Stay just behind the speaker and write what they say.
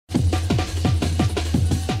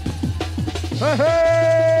Hey!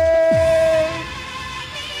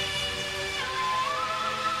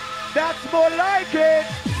 That's more like it.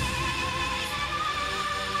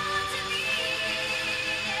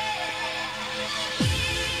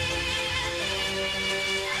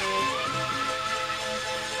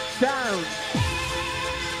 Sound.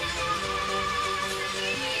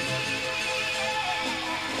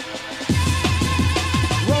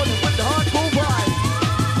 Rolling with the hardcore vibe.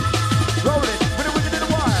 Rolling with the wicked in the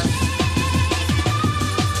wire.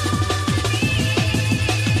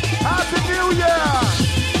 Happy New Year!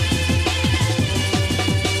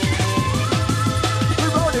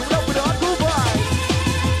 We're rolling with the hardcore vibe.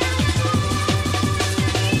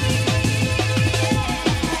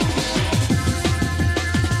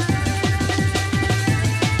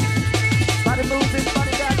 Body moving,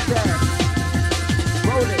 body dancing.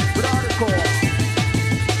 Rolling with the hardcore.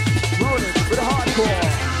 Rolling with the hardcore.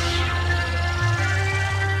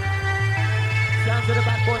 Sounds of the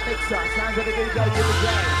backboard mixer. Sounds of the DJ Jimmy J.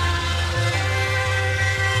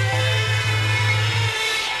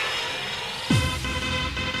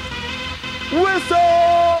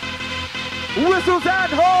 Whistle! Whistles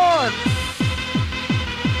and horns!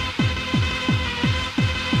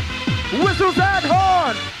 Whistles and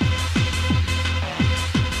horns!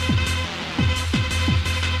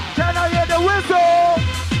 Can I hear the whistle?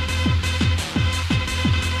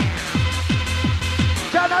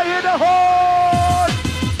 Can I hear the horn?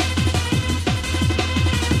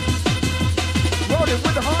 Rolling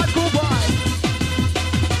with the hardcore vibe.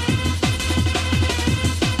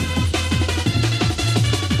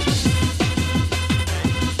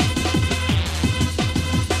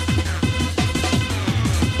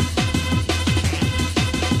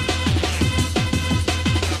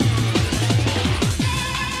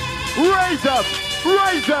 Raise up,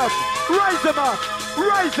 raise up, raise them up,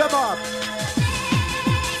 raise them up.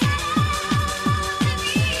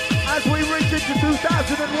 As we reach into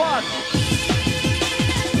 2001.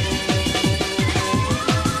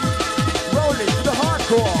 Rolling to the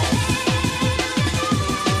hardcore.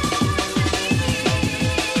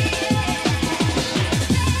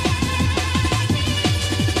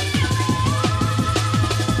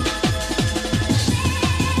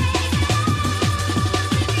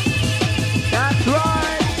 That's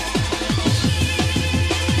right.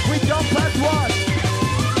 We jump as one.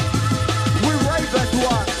 We rave as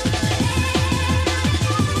one.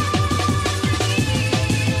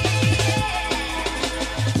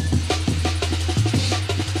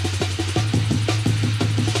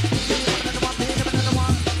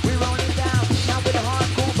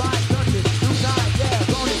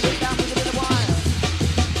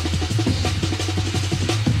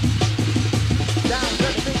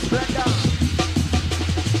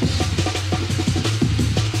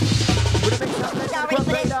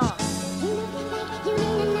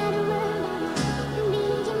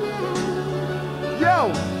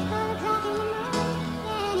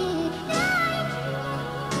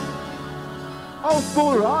 Old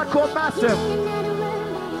school, hardcore massive.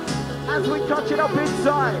 As we touch it up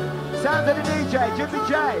inside, sound of the DJ, Jimmy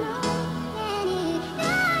J.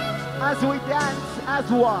 As we dance as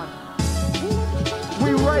one,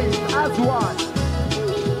 we rave as one.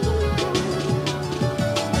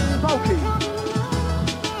 Smoky.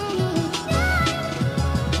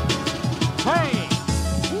 Hey!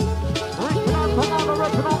 Reaching out to all the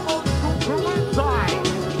original old school crew inside.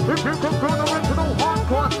 If you can do the original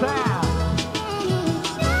hardcore sound.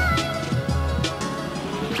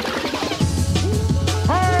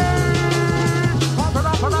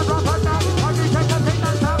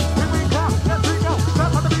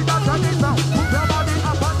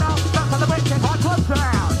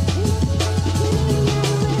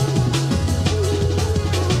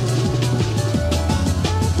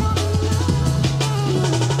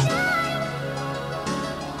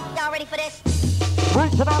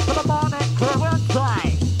 Reaching out to the morning crew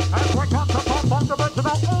inside. As we come to pump on the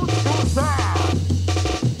original old school sound.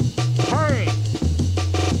 Hey,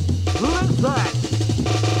 listen.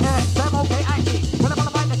 It's M-O-K-I-E. When I'm on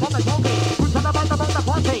the mic, they call me Smokey. Who's on the mic about the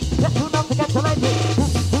party? Yes, you know to get to lady.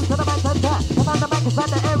 Who's on the mic and that? Come on the mic inside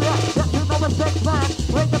the area. Yes, you know it's six man.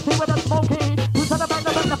 Bring the tea with the Smokey. Who's on the mic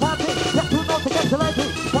about the party? Yes, you know to get to lady.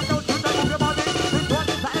 Why don't you know your body? This one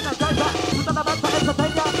is the energizer. Who's on the mic for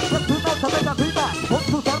entertainer? Yes, you know to make the feedback. Who's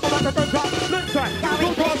on the mic for the danger? Listen,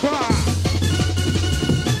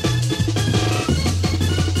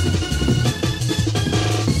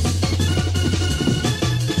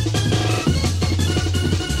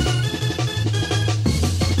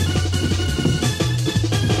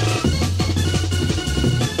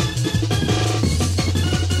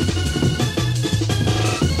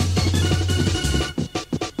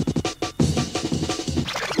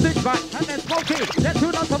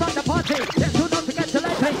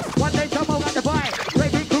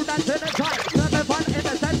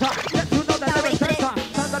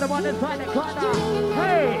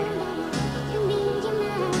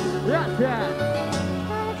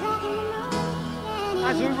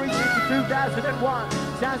 2001.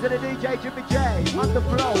 Sounds of the DJ Jimmy J. On the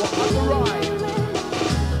flow, on the ride.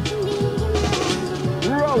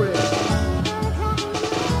 Rolling.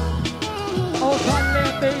 Old time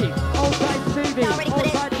Liam B. Old time Stevie. Old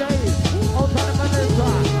time Dave. Old time Melissa.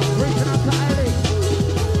 Reaching out to Ellie.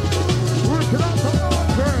 Reaching out to all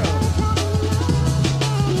girls.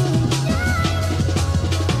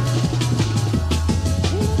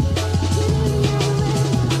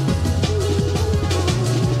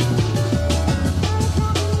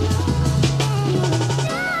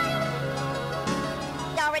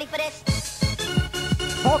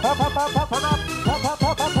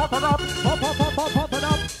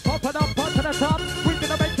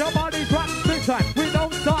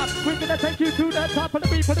 Take you to the top of the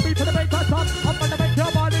beat, for the beat, for the bass on top. I'm gonna make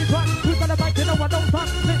your body rock. Who's gonna make you know I don't talk?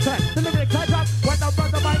 Listen, the lyrics I drop when I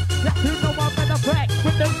run the mic. Yeah, you know I'm in effect.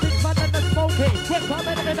 With the big man and the smoky, we're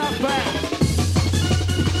coming in effect.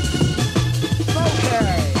 Smoky.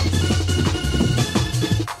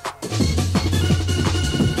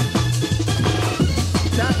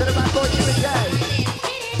 Down to the back boy, Jimmy J.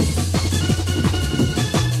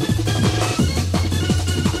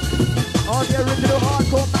 On the original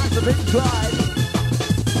hardcore massive inside.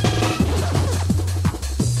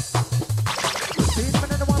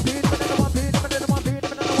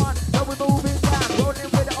 Now we're moving down, rolling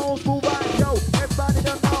with the old school vibes, yo. Everybody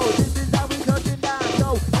don't know, this is how we touching down, yo.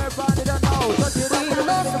 Everybody don't know, touching down. We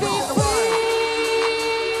must be free.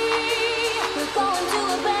 We're going to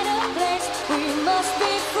a better place. We must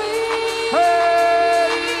be free.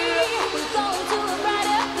 Hey! We're going to a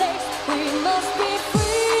brighter place. We must be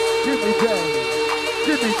free. Jimmy J.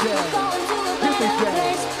 Jimmy J. Jimmy J.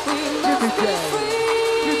 Jimmy J.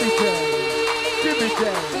 Jimmy J. Jimmy J.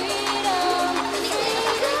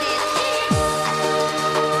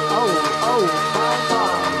 Oh, oh, my, my.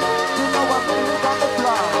 You know I'm moving on the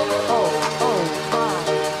fly. Oh, oh, my,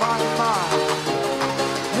 my, my.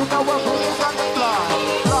 You know I'm moving on the fly.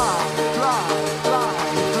 Fly, fly, fly,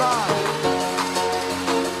 fly.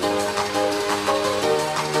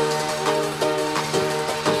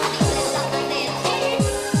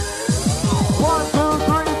 1, 2,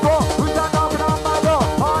 3, 4. Who's that knocking on my door?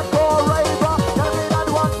 Hardcore raver. Tell me that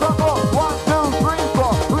one from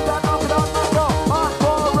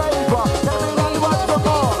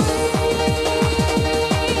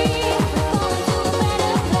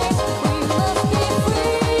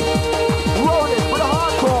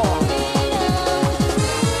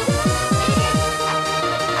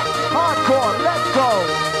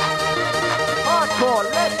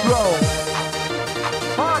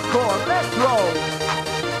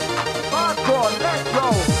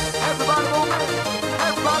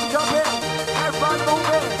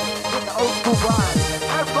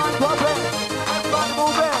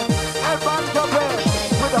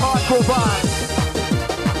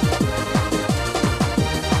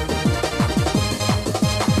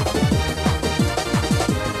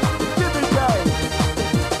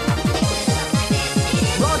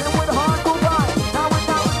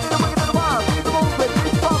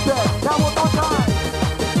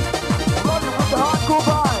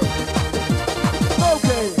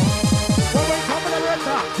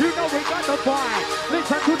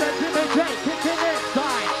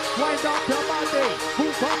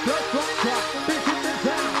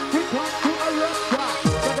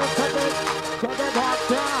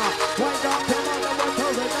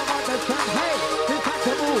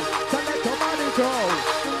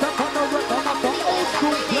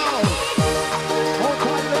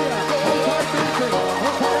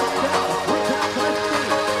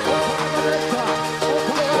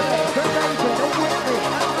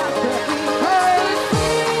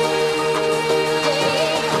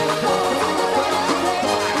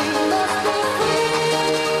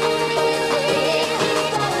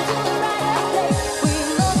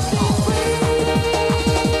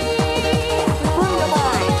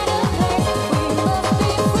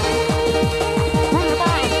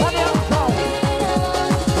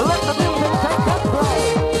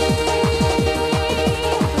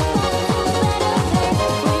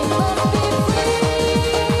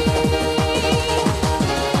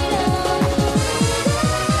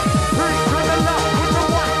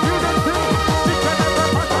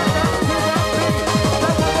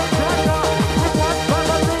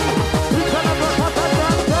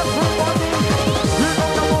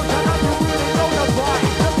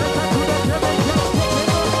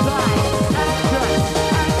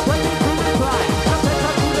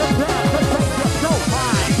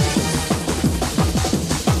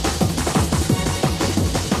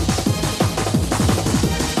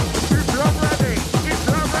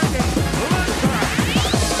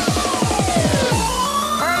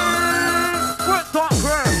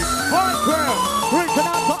Reaching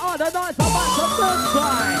out to all the noise about the good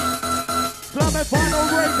side. Slammin' final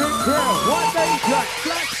raving crew. One nation.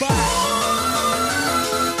 Flashback.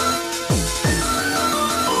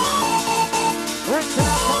 Reaching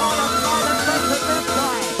out to all the silent faces this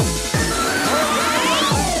side.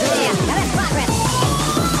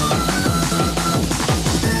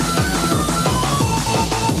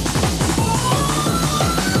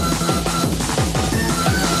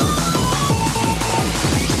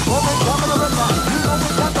 Coming, coming, you know we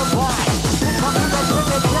got the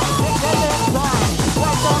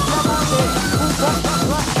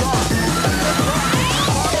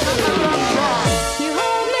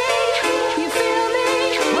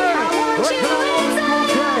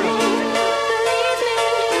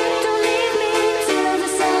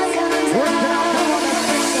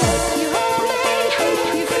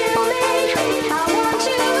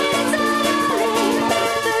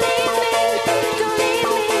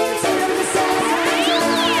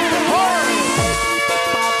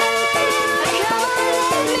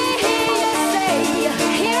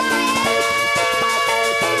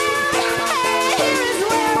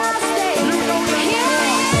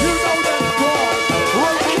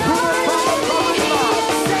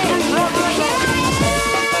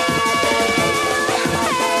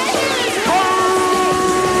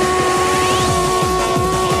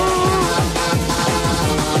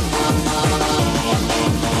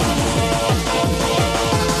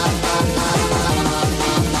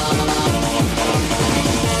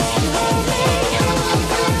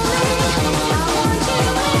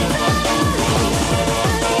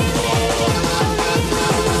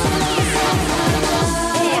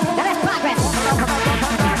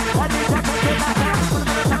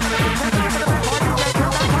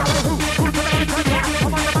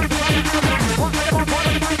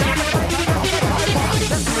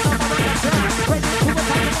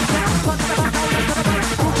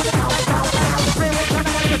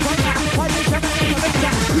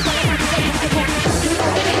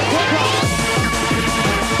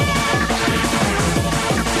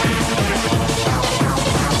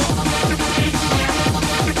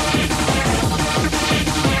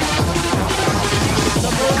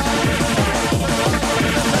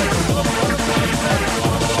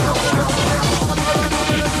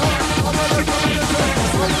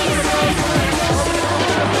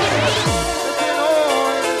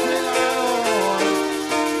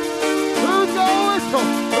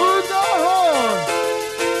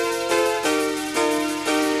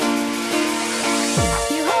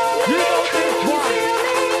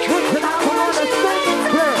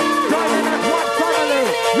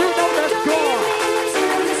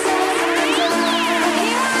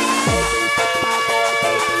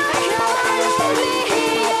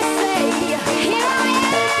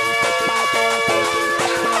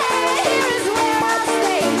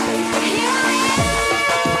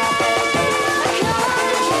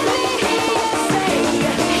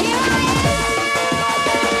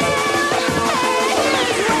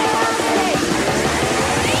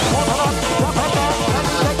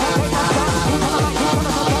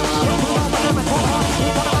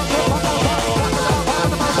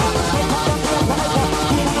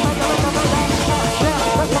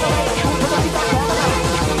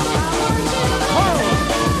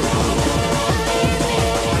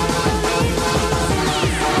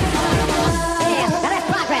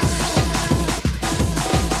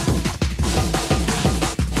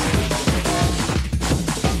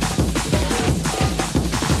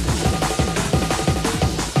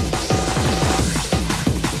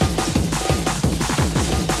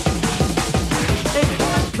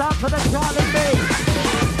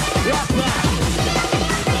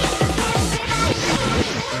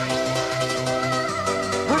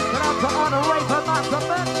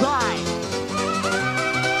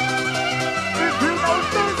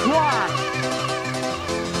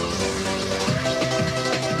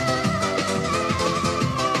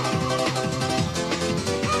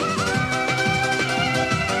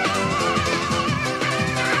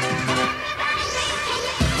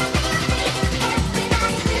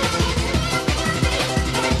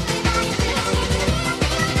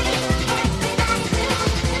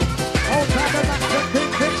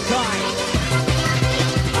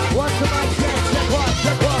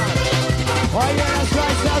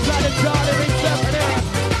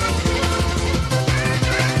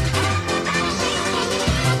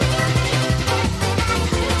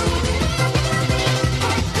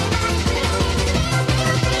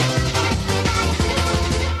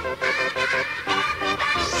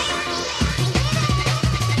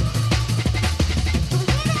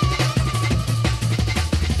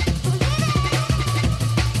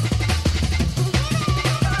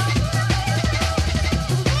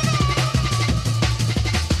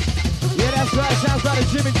the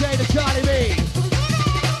Jimmy J to Johnny B.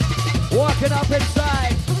 Walking up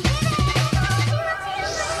inside.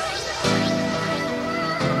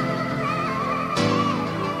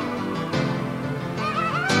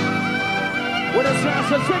 With a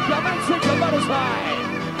sound of sink your men, sink your butters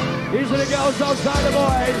high. These are the girls outside the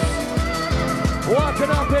boys. Walking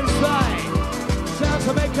up inside. Sounds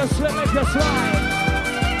to make you slip, make you slide.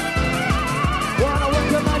 Wanna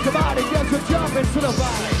recognize your body, get you jump into the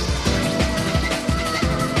vibe.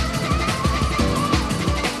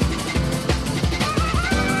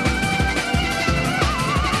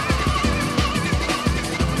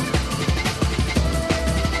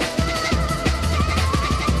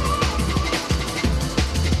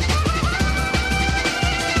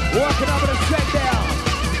 Walking up with a shakedown.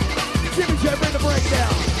 Jimmy J, bring the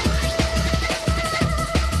breakdown.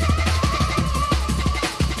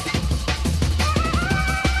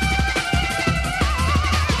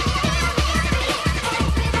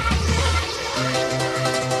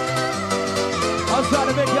 Outside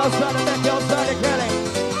of Mickey, outside of Mickey, outside of Kenny.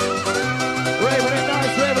 Raving it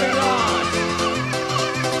nice, raving it on.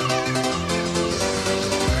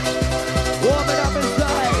 Warming up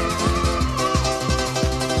inside.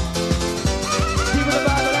 Keeping the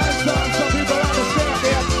Bible and song, some people understand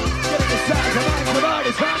it. Getting the size of mind, the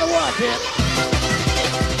body's trying to work it.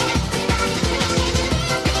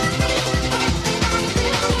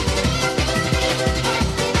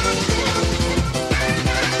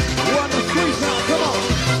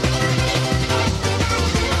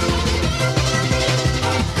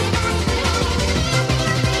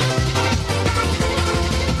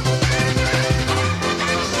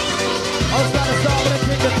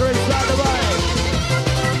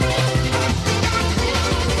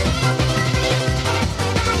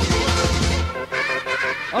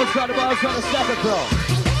 Outside the bar, outside the second throw.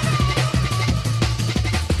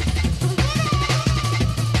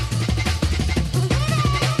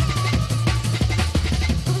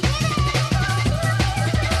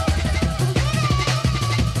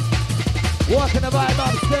 Walking the vibe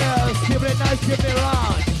upstairs, keeping it nice, keeping it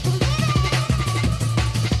lounge.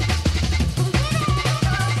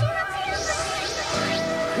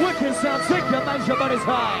 Wicked sound, sick, your man's your money's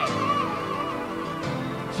high.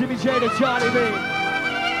 Jimmy J to Johnny B.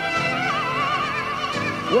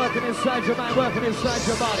 Working inside your mind, working inside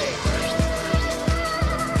your body.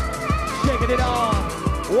 Shaking it on,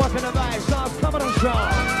 working the vibe, sounds coming on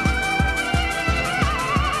strong.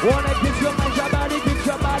 Wanna get your mind, your body, get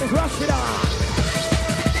your body, rush it on.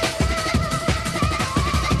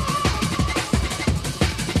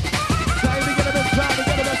 Time to get a bit time, to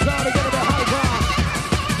get a bit sound, to get a bit high ground.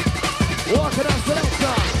 Walking on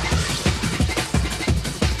selector.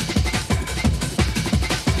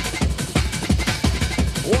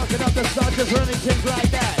 Walking up the sun, just running things like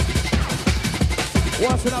that.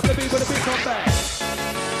 Watching up the beat with a beat come back.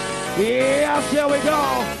 Yes, here we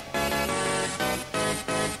go.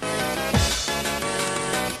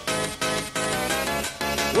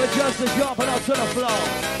 We're just jumping up to the floor.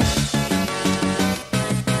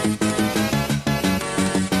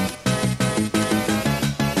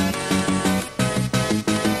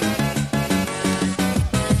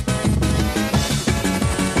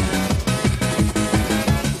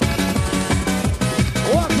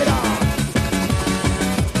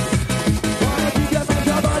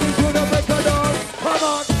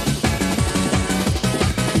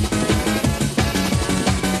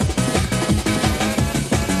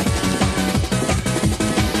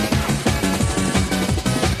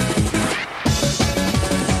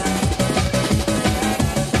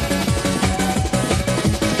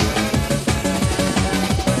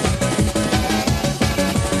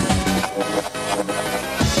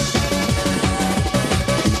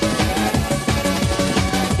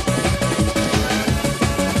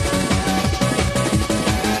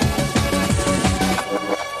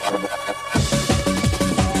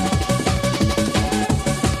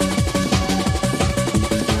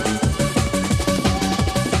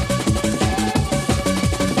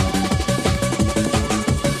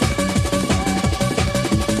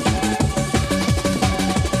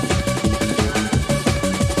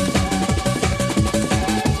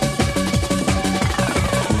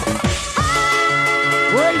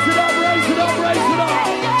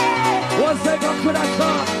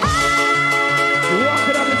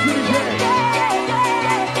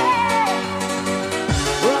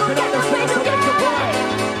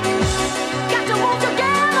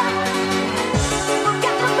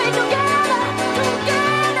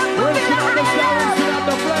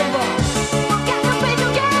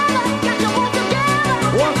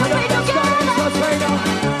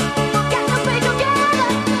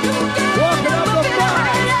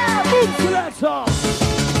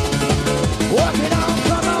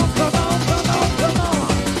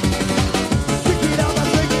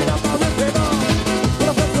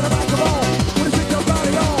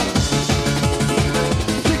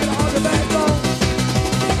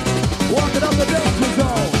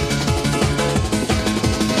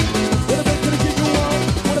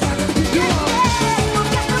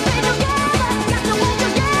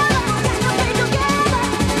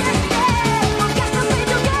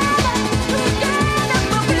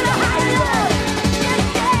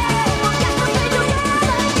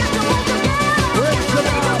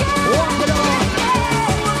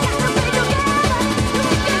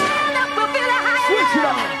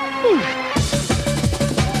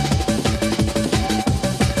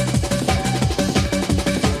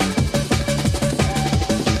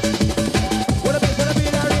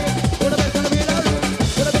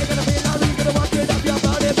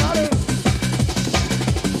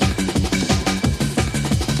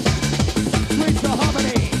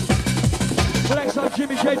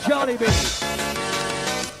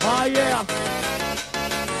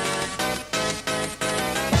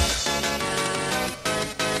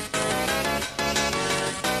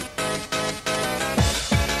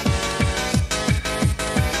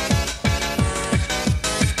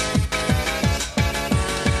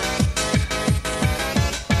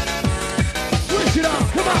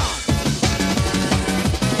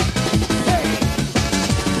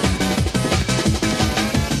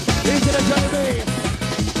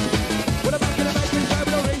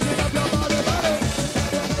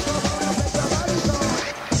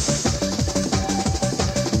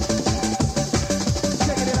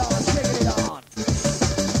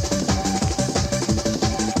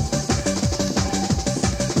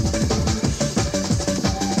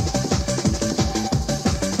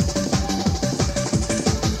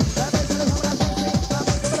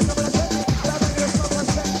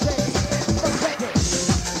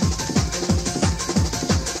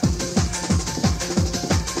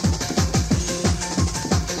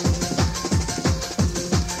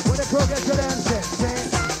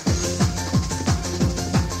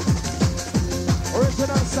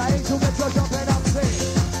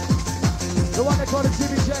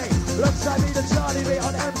 Outside me, the Charlie B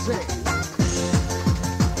on MC.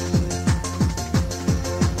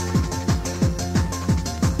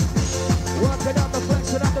 Working on the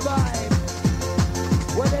flexing on the vibe.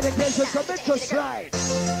 With dedication to Mitchell Stride.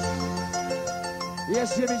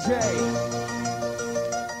 Yes, Jimmy J.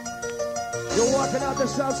 You're walking out the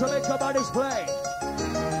sound so make up on display.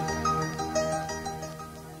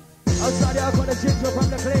 Outside you, I've got a ginger from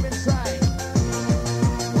the claim inside.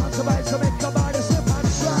 Want to buy some make up on the slip and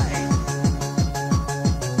slide.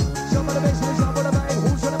 Jump on the basement, jump on the bike.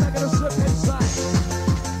 Who's gonna make it a slip inside?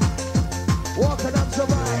 Walking up the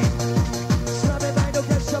vibe. Slamming mind to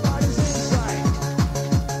get your bodies inside.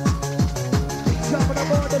 Jumping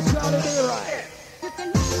aboard the Charlie B ride.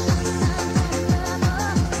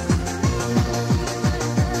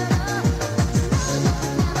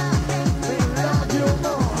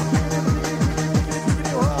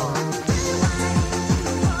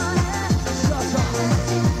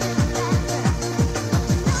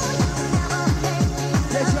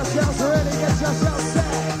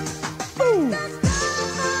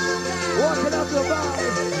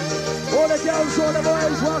 All the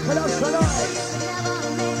boys walking up so nice.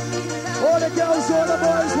 All the girls, all the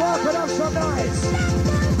boys walking up so nice.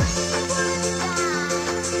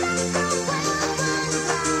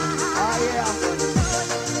 Ah yeah.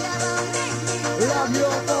 Love you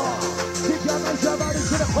more. Kick your legs up out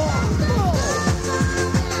into the car.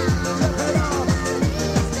 Jump it up.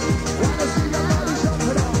 Wanna see your body jump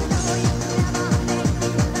it up.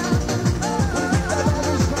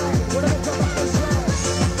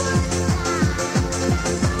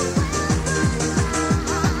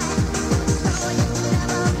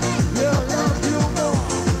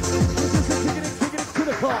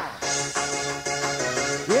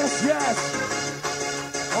 Yes.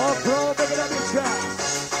 All pro, pick it up your tracks.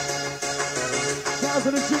 Sounds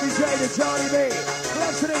of the Jimmy J, the Johnny B.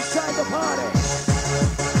 Flexing inside the party.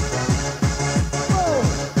 Oh!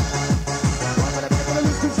 One minute, making a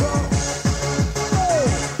lose control. Oh!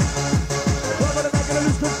 1 minute, making a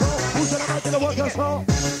lose control. Who's gonna make it a workers' hall?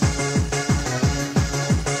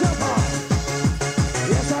 Jump on.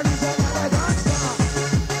 Yes, I need that like rock star.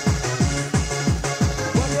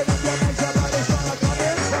 When you look your legs up, body strong like on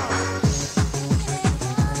inside.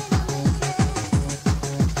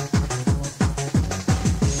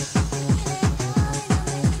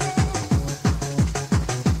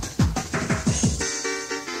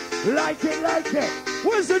 Like it.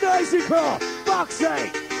 Where's the noisy car?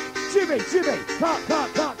 Boxing. Jimmy. Cut.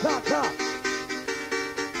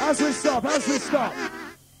 As we stop.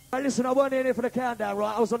 Right, listen, I wasn't in here for the countdown,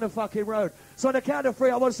 right? I was on the fucking road. So on the count of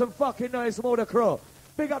 3, I want some fucking noise from all the crew.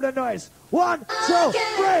 Big up the noise. 1, 2,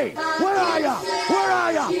 3. Where are ya?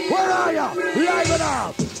 Live it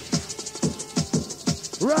up.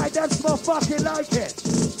 Right, that's my fucking like it.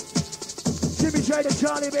 Jimmy J, the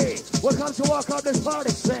Johnny B. Welcome to walk up this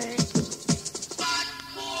party scene.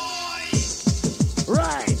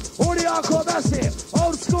 Right, all the hardcore massive,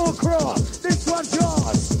 old school crew. This one's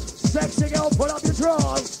yours. Sexy girl, pull up your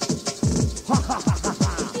drawers. Ha ha ha ha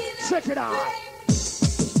ha. Check it out.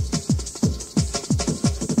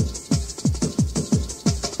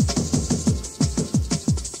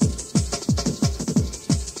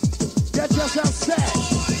 Get yourself set.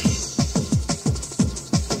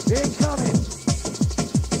 Incoming.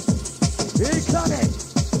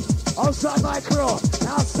 Outside my crew.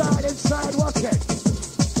 Outside, inside, watch it.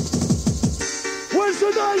 Where's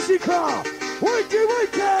the noisy car? Wiki!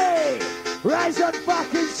 Rise and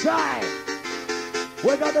fucking shine.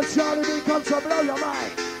 We got the Charlie B come to blow your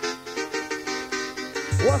mind.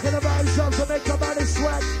 Walking about yourself to make your body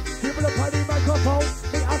sweat. People up on the microphone,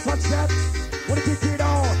 the alpha set. Wanna kick it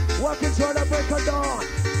on, walking toward the break of dawn.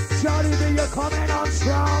 Charlie B, you're coming on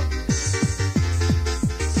strong.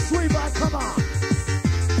 Sweet back, come on.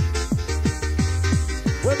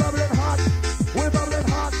 We're bubbling hot. We're bubbling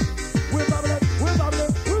hot. We're bubbling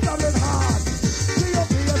hot.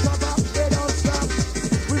 P.O.P. is up, they don't stop.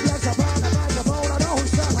 We flex up on the microphone, I know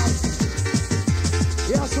who's up.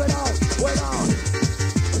 Yes, we're on.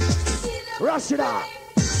 Rush it out.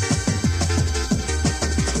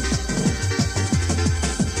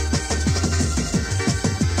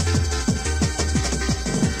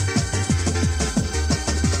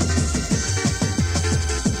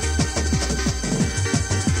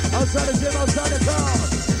 Outside the gym, outside the town.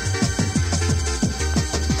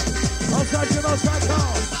 Outside gym, outside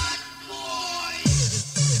town.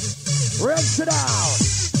 Rinse it out.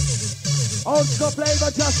 Old school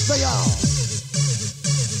flavor just for y'all.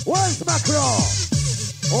 Where's my crew?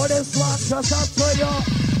 Oh, this one just up for you.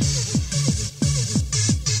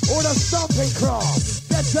 Oh, the stomping crew.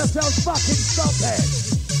 Get yourself fucking stomping.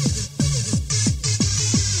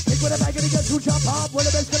 when am I gonna get to jump up? When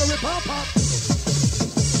am I gonna rip up?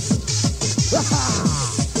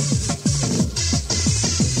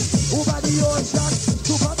 Over the ocean,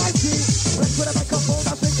 super mighty. When am I come home?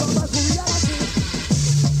 I think I'm back to reality.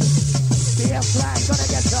 The airflag gonna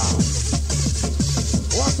get down.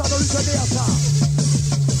 What's on the reason there, sir?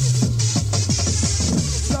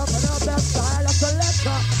 Jumping up that style of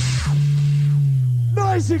selector.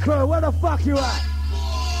 Noisy crew, where the fuck you at?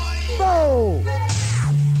 No!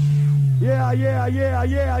 Yeah, yeah, yeah,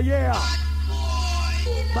 yeah, yeah.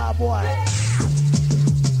 My boy.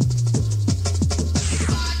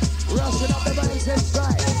 Rushing up the bass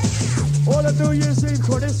inside. All the New Year's Eve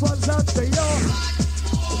crew, this one's up to you.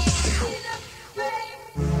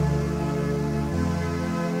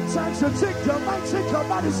 Time to take your mind, take your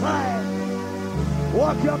body's high.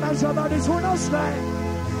 Walk your man's your body's who no stay.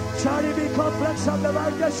 Try to be complex on the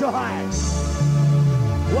road, get your high.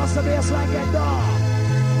 What's the bass like get dog?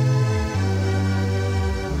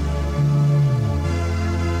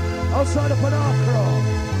 Outside of an crew.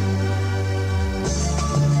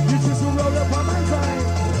 You just roll up on my brain.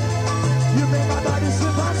 You make my body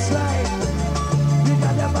slip and slide. You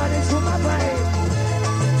got your body to my brain.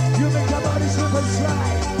 You make your body slip and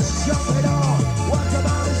slide. Jump it on, what your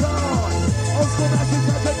body's on. Old school magic,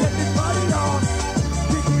 I can get this body on.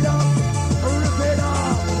 Pick it up, rip it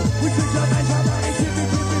up. We take your nice body, keep it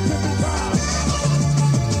up.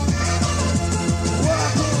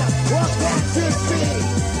 Walk that to speed.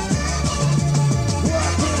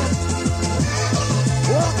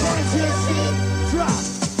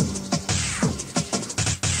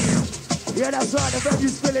 Yeah, that's right, the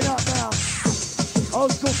venue's filling up now.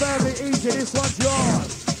 Old school family, easy, this one's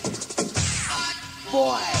yours.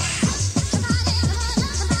 Boy.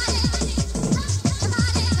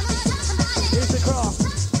 Here's the cross.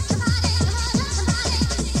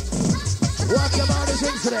 Work your bodies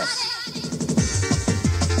into this.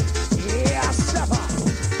 Yeah, step up.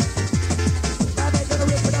 Now they're gonna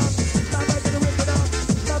rip it up. Now they're gonna rip it up.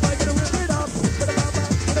 Now they're gonna rip it up.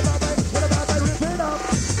 What about rip it up?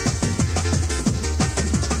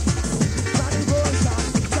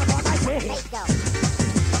 Let's go.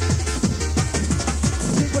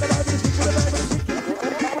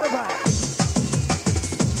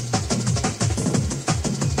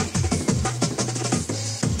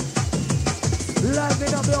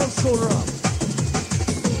 Livening up the old school room.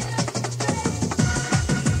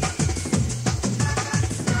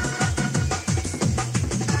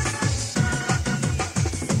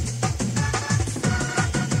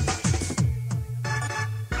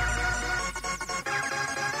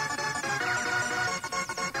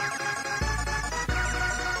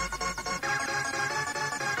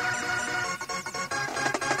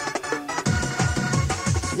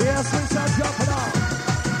 Yes, we start jumping off.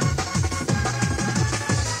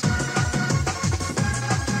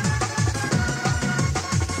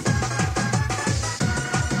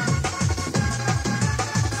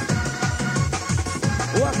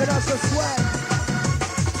 Working us to sweat.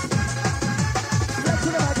 Let's see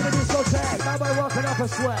if I can do so tag. Now by working up a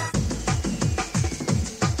sweat.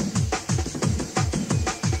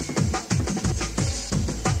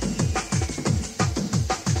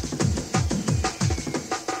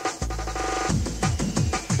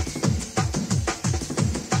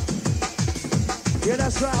 Yeah,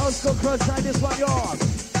 that's right, old school cross side, this one yours.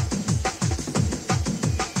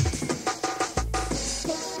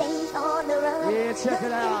 Yeah, check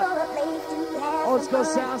it out. Old school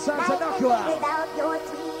sounds to knock you out.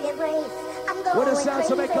 What a sound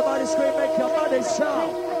to make your body scream, make your body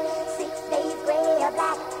shout. 6 days gray or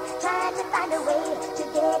black, trying to find a way to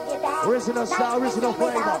get you back. Original style, original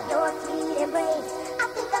flavor.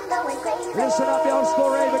 Listen Listen up, the old school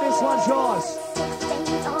Rave, this one's yours.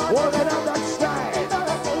 Working up that style.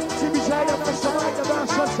 CBJ, the mastermind, the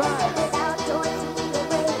versatile.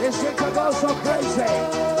 This thing can go so crazy.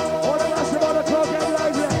 All the massive on the clock and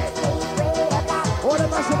lively. All the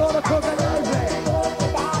massive on the clock and lively.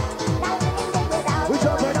 We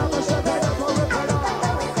jump it up and step it up and rip it up.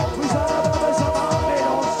 We start up and some army,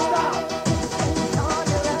 don't stop.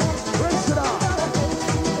 Rinse it up.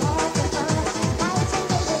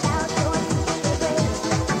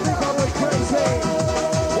 We going crazy.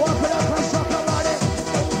 Walk it up and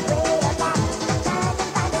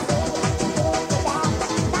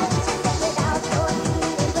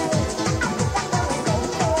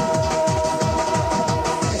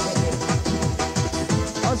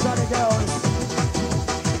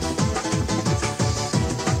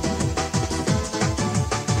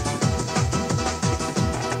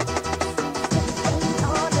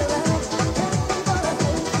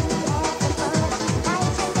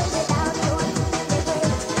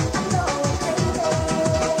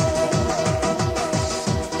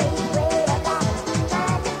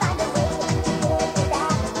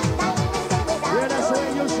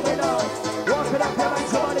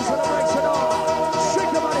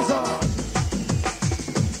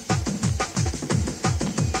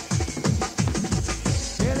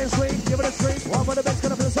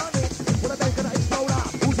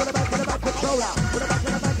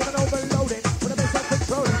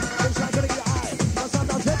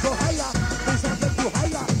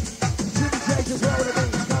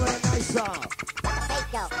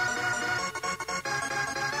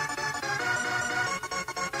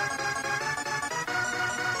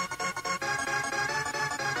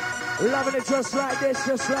loving it just like this,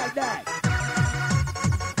 just like that.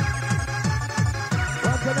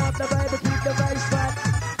 Rocking up the baby, keep the bass flat.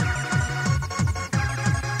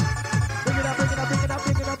 Bring it up, bring it up, bring it up,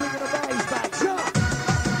 bring it up, bring it up, bass back. Jump!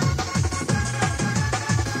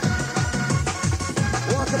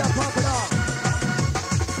 Walk it up, pump it up.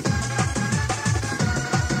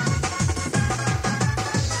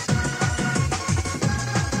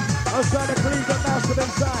 I'm trying to clean the massive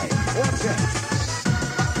inside. Watch it.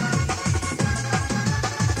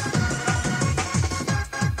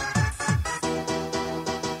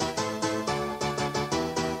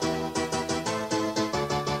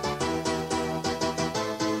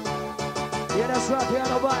 Yeah, that's right,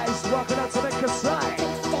 piano boys, walking out to make a sign.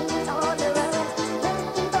 Things on the road,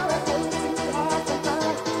 looking for a place to have some fun.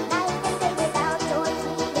 Night and day without your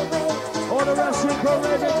sweet embrace. All the rest of the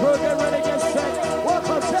Rave crew, get ready, get set. Walk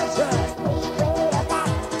on section.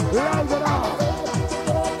 Round it off.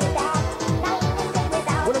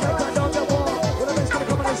 With a record on the wall, with a bass gonna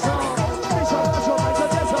come on the song. This all that's your mind, so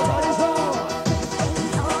that's somebody's on.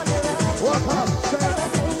 Walk up, set.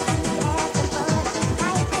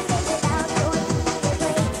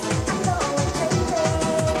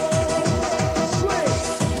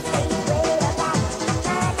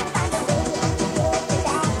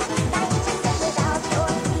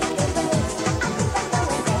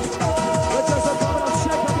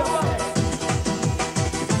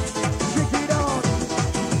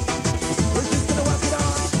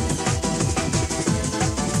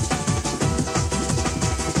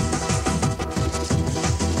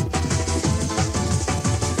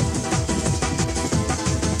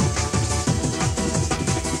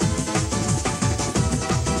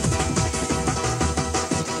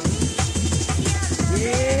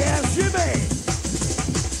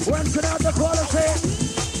 Rinsing out the quality,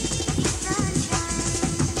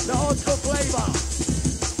 the old school flavor.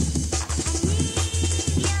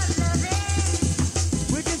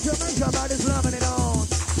 We get your measure about this loving it on.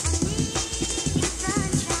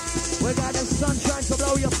 We got the sunshine to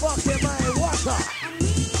blow your fucking mind. What's up?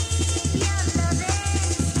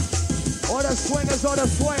 All the swingers, all the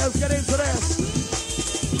swayers, get into this.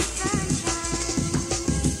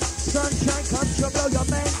 Sunshine comes to blow your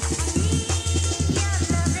mind.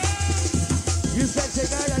 You sexy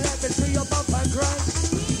girl, and let me see your bump and grind.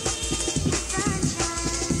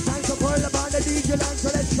 Time to pull up on the DJ line to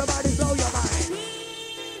let your body blow your mind.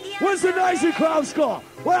 What's the noisy crowd score?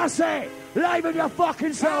 What I say? Liven your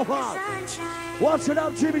fucking self up. What's it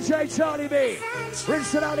up, Jimmy J, Charlie B?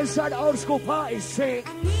 Rinse it out inside the old school party scene.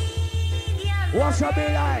 What's up, be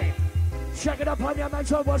like? Check it up on your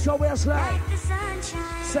mental, what's your waistline?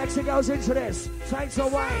 Sexy goes into this. Time to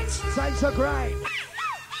wine, time to grind.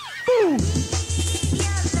 Boom!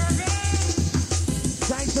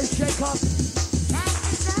 Time to shake up.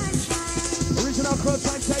 Original crew,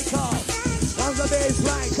 time to take off. On the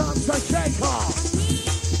baseline, comes to shake off.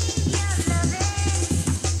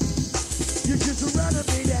 You just running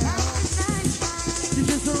me down. You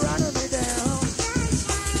just running me down.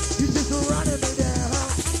 You just running me down.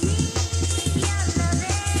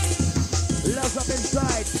 Love's up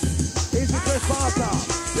inside. Easy Chris Parker,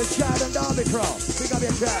 the Chad and Derby Crow. Pick up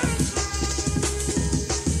your Chad.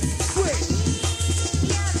 Sweet.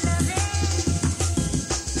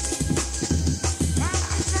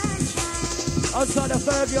 Outside the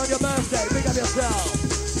Fergie on your birthday, pick up yourself.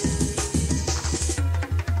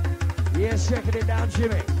 Yes, shaking it down,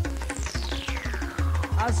 Jimmy.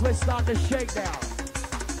 As we start the shakedown.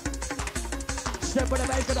 Step with the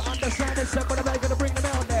maker to understand it, step with the maker to bring the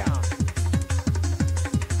melon down.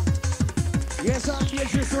 Yes, I'm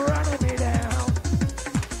just running me down.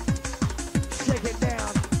 Shake it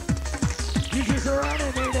down. You just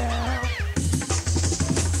running me down.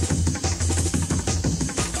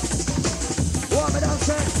 Warm it up,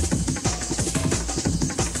 sir.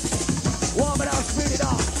 Warm it up, speed it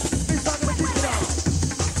up. It's not gonna keep it up.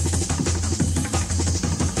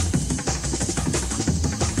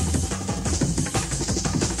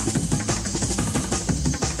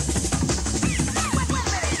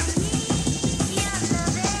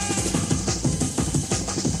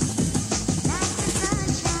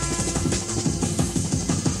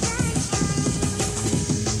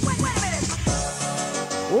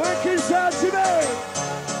 Working out to me.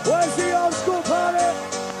 Where's the old school party?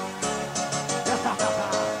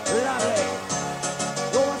 Lovely.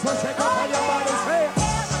 Go on, so shake up on your body's head.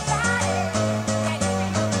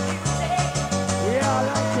 Yeah, I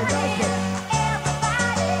like it, like it.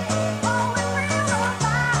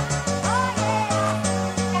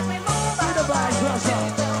 See the vibes, Russia.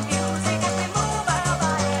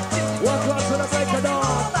 Walk on to the break of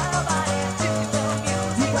dawn.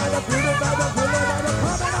 You gotta feel the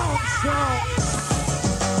strong.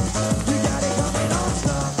 You got it coming on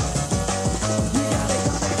strong. You got it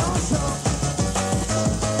coming on strong.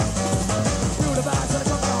 Feel the vibes that are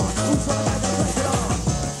coming on. Who's on the vibes that break it on?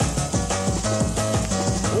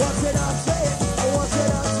 What's it up, say it. What's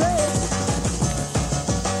it up, say it.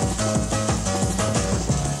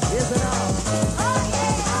 Is it out?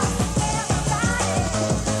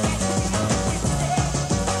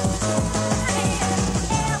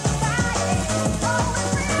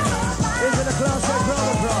 Is it a classic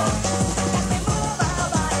drama crowd?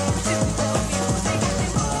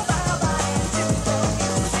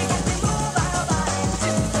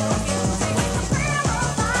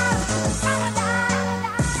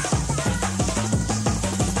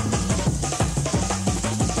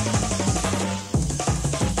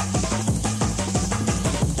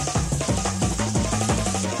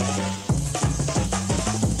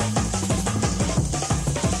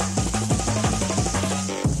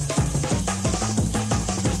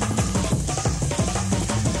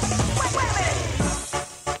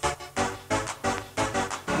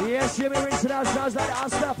 Yes, Jimmy International sounds like our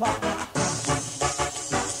stepper.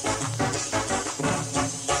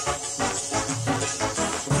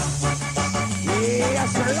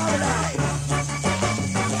 Yes, I love it.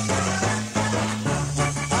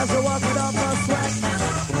 As I walk it up my sweat,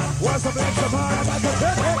 was a blink of heart about to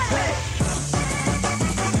turn it.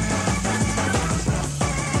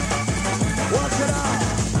 Watch it out.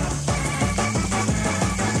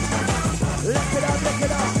 Lick it up, lick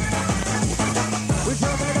it up. We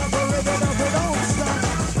jump it up, we're ripping up, we don't stop.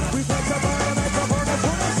 We put the bar and make up on the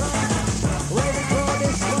corner side. Waiting for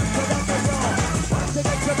this one to let me go. Once you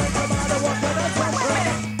get to make the matter, what can I say?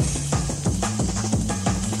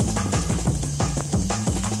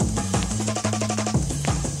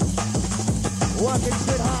 Walking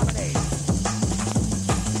shit harmony.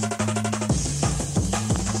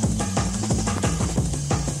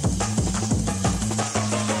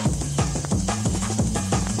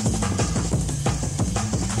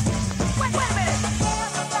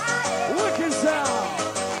 Wicked sound.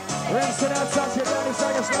 Rinsing out, touching down, it's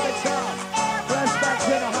like a Slammin sound. Flashbacks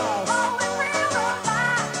in the house.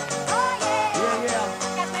 Yeah, yeah.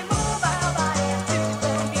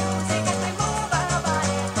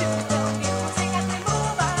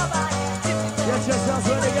 Get yourselves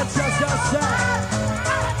ready, get yourselves set.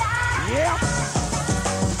 Yeah.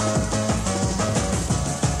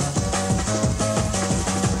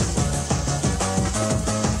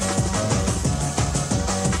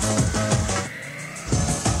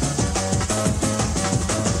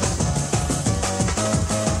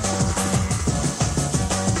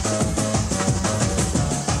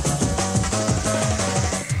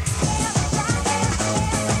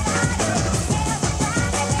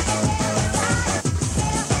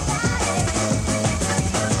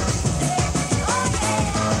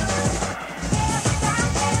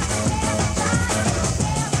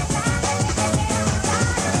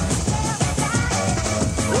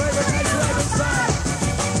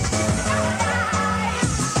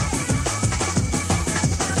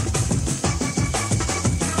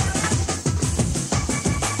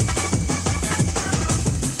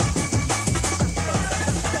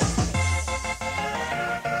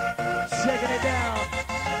 Shaking it down.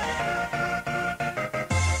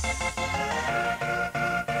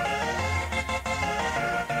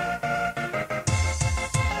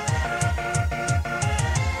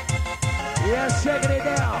 Yeah, shaking it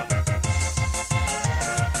down.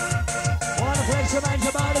 Wanna play some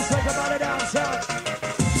angel body, shake your body down, son.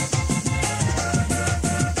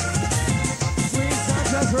 Sweet sun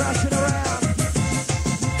just rushing around.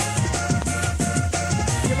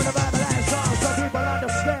 Giving the vibe of that song so people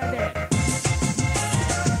understand it.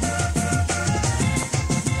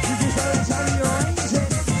 You just every time you arrange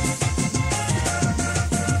it.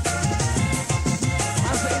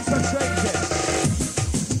 As the instant changes.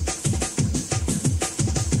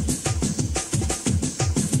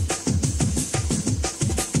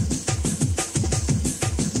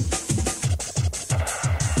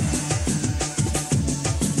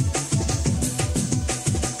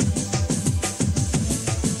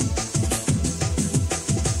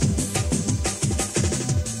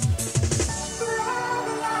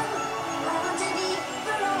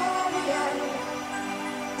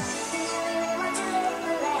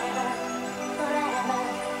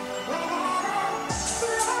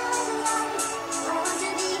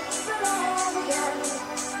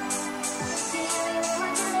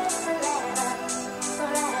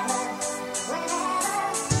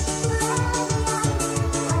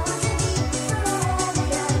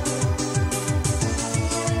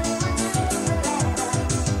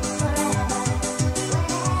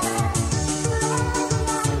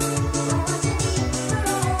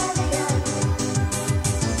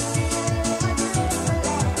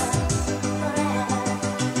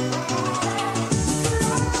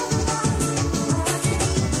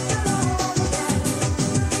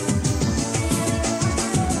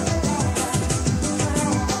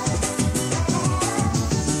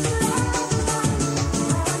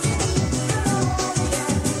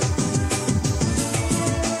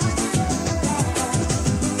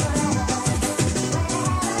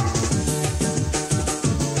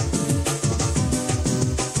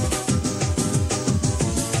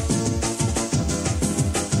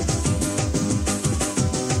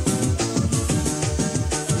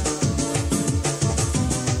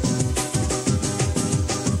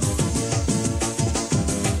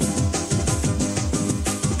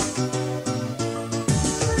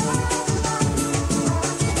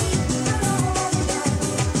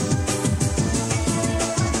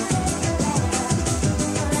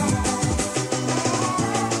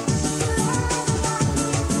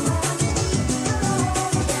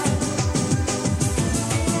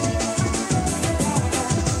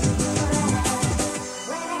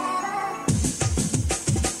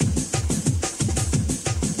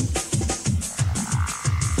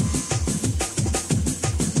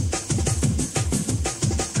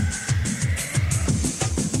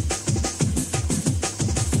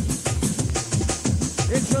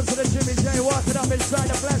 Intro to the Jimmy J, walking up inside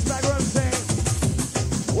the flashback room thing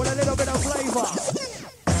with a little bit of flavor.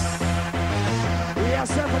 We are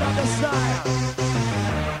stepping up the style.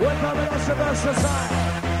 We're coming on Subversive style.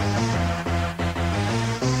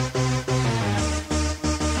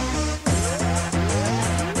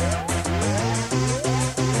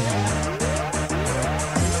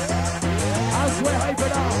 As we hype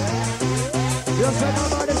it up, you'll say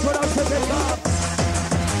nobody's put up to pick up.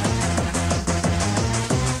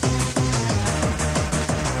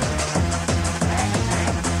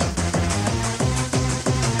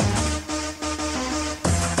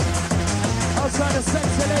 Outside the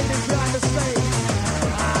sexy ladies behind the stage.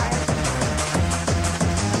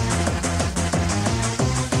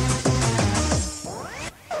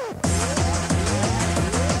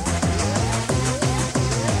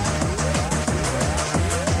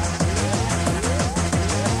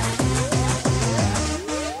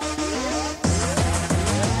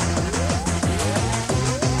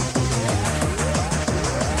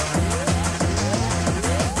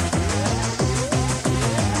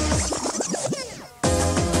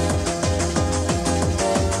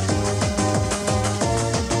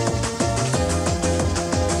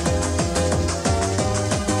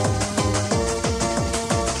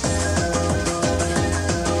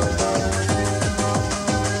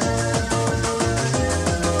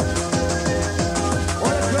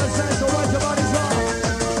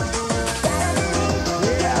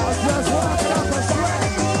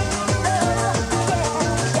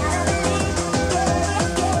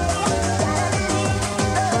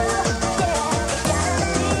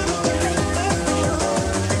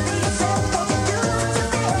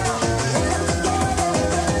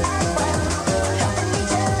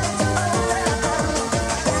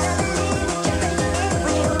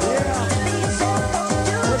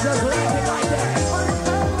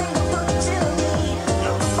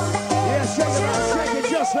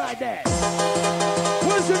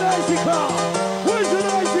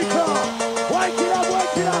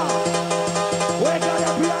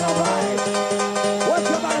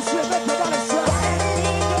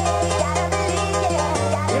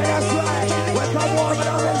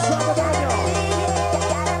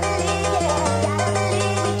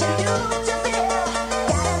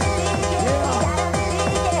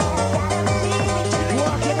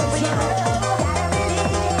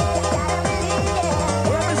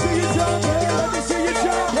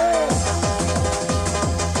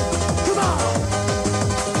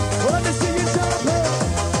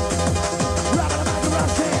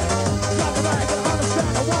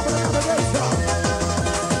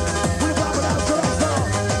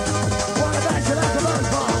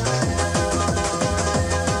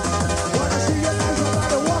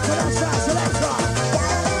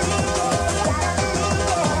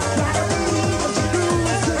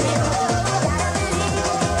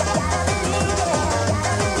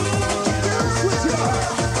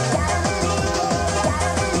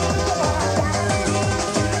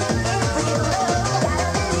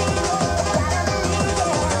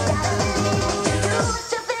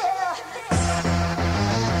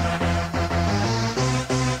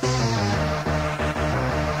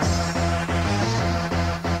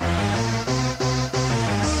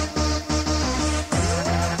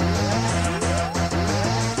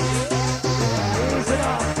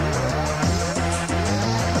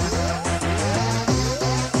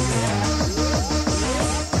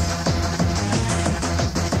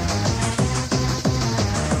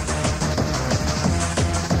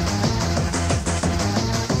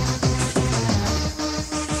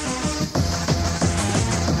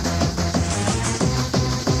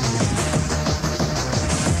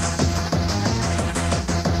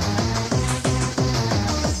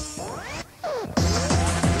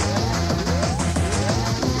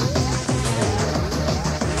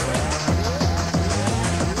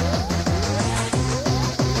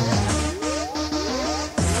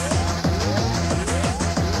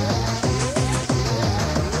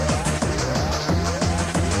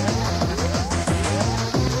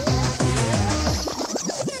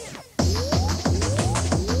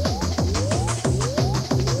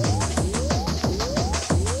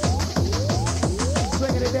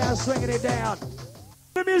 Swinging it down.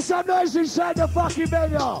 Give me some noise inside the fucking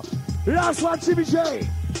venue. Last one, Jimmy J.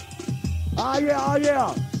 Ah yeah, ah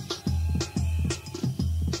yeah.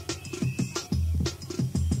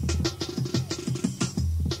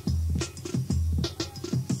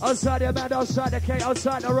 Outside the Amanda, outside the K,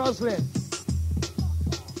 outside the Roslyn.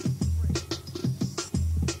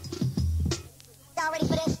 Y'all ready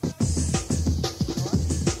for this?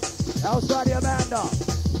 Outside the Amanda.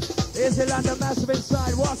 Is it London Massive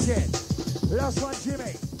inside? Watch it. Last one,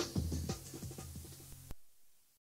 Jimmy.